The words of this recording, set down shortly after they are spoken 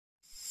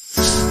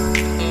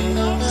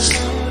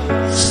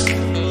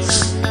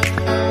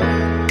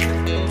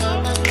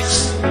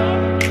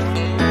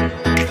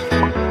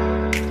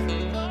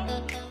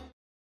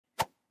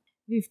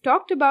We've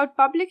talked about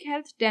public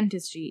health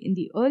dentistry in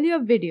the earlier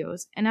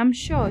videos, and I'm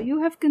sure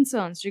you have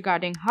concerns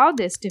regarding how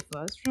this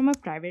differs from a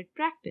private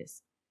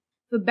practice.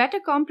 For better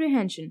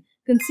comprehension,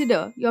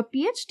 consider your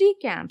PhD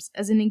camps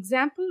as an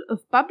example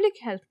of public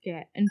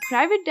healthcare and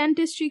private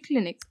dentistry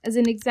clinics as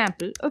an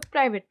example of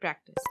private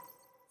practice.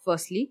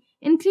 Firstly,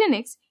 in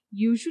clinics,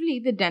 usually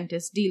the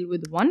dentists deal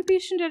with one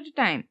patient at a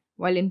time,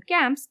 while in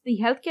camps, the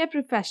healthcare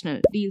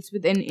professional deals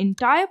with an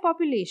entire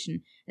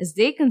population as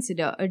they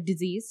consider a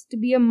disease to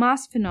be a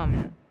mass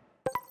phenomenon.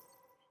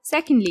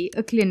 Secondly,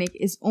 a clinic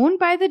is owned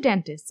by the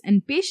dentists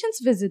and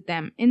patients visit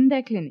them in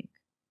their clinic.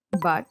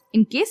 But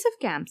in case of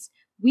camps,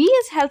 we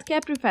as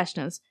healthcare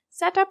professionals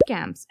set up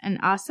camps and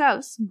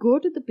ourselves go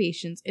to the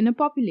patients in a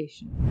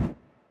population.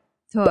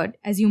 Third,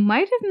 as you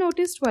might have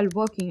noticed while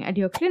working at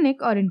your clinic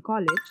or in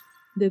college,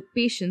 the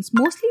patients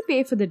mostly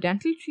pay for the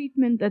dental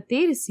treatment that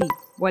they receive,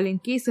 while in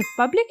case of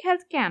public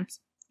health camps,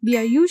 we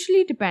are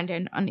usually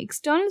dependent on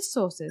external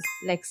sources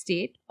like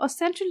state or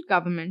central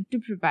government to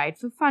provide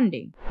for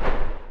funding.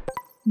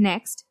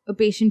 Next, a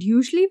patient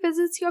usually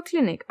visits your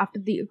clinic after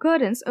the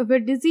occurrence of a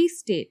disease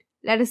state,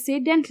 let us say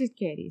dental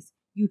caries.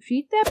 You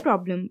treat their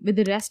problem with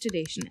the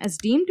restoration as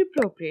deemed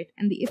appropriate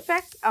and the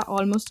effects are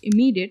almost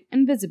immediate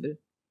and visible.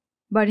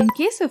 But in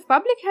case of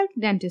public health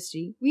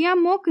dentistry, we are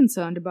more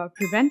concerned about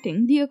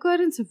preventing the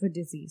occurrence of a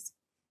disease.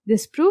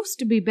 This proves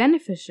to be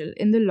beneficial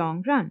in the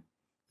long run.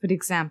 For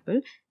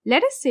example,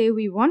 let us say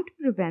we want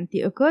to prevent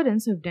the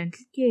occurrence of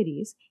dental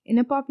caries in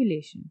a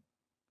population.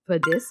 For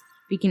this,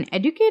 we can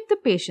educate the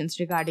patients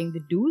regarding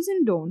the do's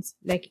and don'ts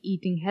like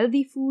eating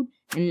healthy food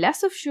and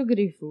less of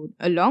sugary food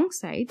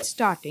alongside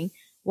starting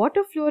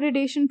water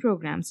fluoridation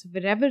programs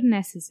wherever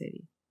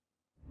necessary.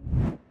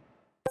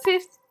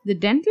 Fifth, the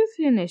dental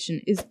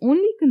clinician is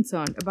only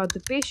concerned about the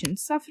patient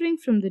suffering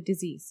from the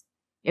disease.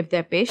 If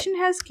their patient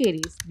has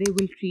caries, they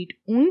will treat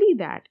only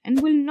that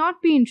and will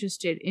not be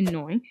interested in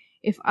knowing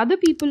if other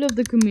people of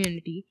the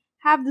community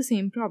have the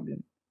same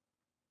problem.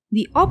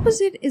 The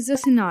opposite is the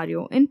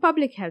scenario in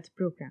public health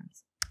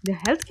programs. The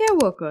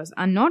healthcare workers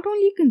are not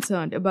only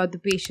concerned about the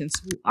patients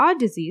who are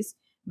diseased,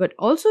 but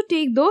also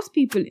take those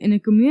people in a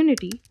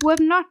community who have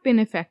not been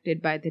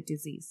affected by the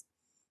disease.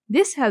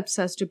 This helps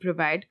us to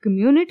provide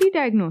community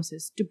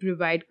diagnosis, to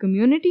provide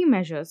community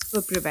measures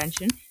for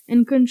prevention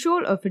and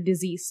control of a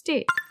disease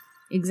state.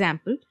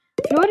 Example,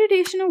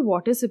 fluoridation of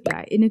water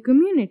supply in a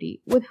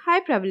community with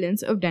high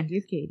prevalence of dental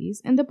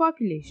caries in the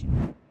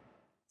population.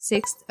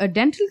 Sixth, a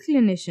dental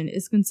clinician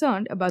is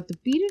concerned about the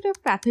period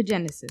of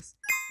pathogenesis.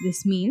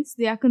 This means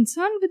they are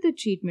concerned with the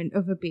treatment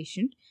of a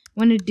patient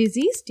when a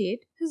disease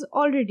state has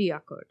already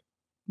occurred.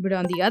 But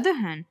on the other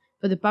hand,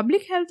 for the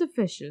public health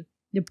official,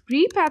 the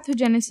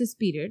pre-pathogenesis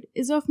period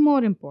is of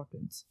more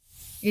importance.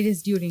 It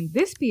is during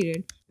this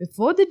period,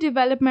 before the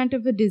development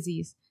of a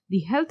disease,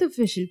 the health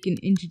official can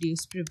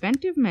introduce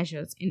preventive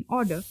measures in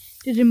order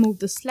to remove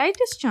the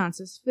slightest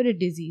chances for a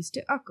disease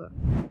to occur.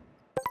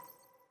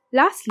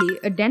 Lastly,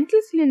 a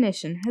dental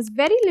clinician has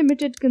very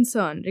limited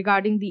concern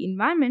regarding the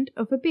environment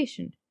of a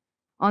patient.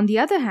 On the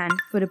other hand,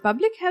 for a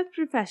public health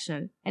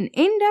professional, an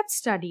in-depth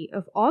study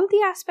of all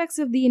the aspects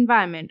of the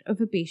environment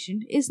of a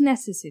patient is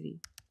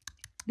necessary.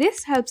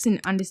 This helps in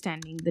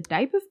understanding the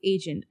type of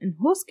agent and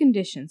host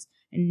conditions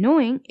and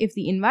knowing if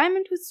the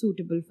environment was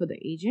suitable for the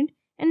agent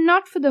and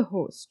not for the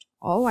host,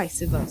 or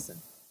vice versa.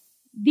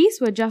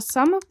 These were just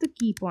some of the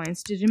key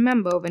points to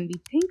remember when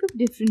we think of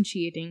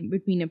differentiating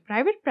between a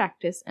private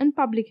practice and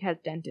public health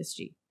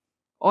dentistry.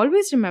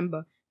 Always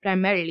remember,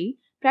 primarily,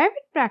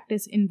 private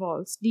practice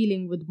involves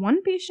dealing with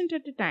one patient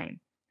at a time,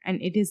 and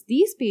it is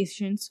these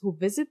patients who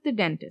visit the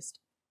dentist.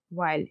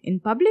 While in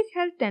public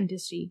health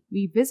dentistry,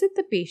 we visit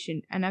the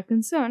patient and are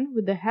concerned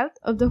with the health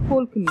of the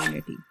whole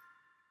community.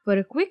 For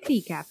a quick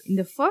recap, in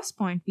the first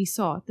point we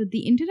saw that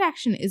the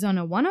interaction is on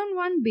a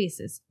one-on-one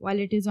basis while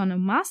it is on a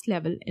mass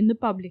level in the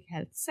public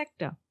health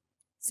sector.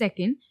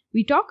 Second,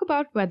 we talk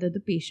about whether the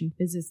patient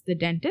visits the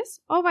dentist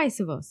or vice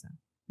versa.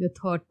 The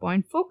third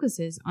point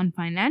focuses on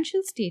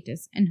financial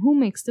status and who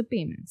makes the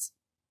payments.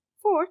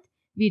 Fourth,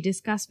 we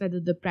discuss whether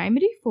the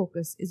primary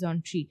focus is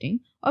on treating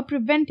or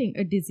preventing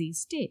a disease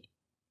state.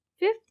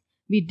 Fifth,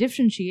 we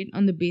differentiate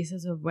on the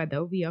basis of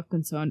whether we are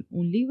concerned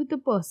only with the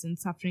person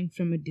suffering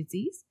from a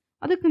disease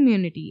or the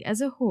community as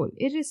a whole,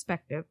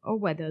 irrespective of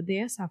whether they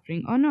are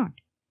suffering or not.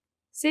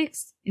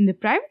 Sixth, in the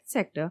private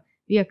sector,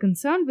 we are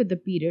concerned with the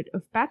period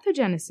of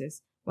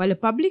pathogenesis, while a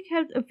public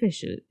health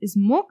official is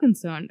more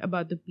concerned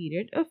about the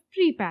period of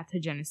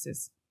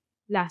pre-pathogenesis.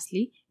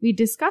 Lastly, we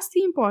discuss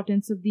the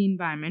importance of the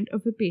environment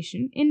of a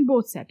patient in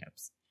both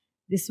setups.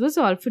 This was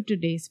all for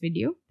today's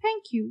video.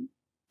 Thank you.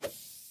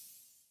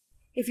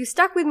 If you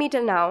stuck with me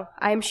till now,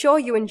 I am sure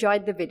you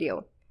enjoyed the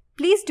video.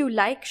 Please do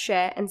like,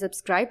 share and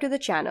subscribe to the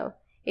channel.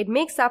 It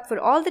makes up for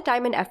all the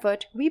time and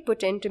effort we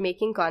put into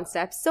making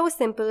concepts so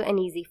simple and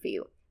easy for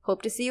you.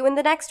 Hope to see you in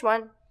the next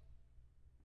one.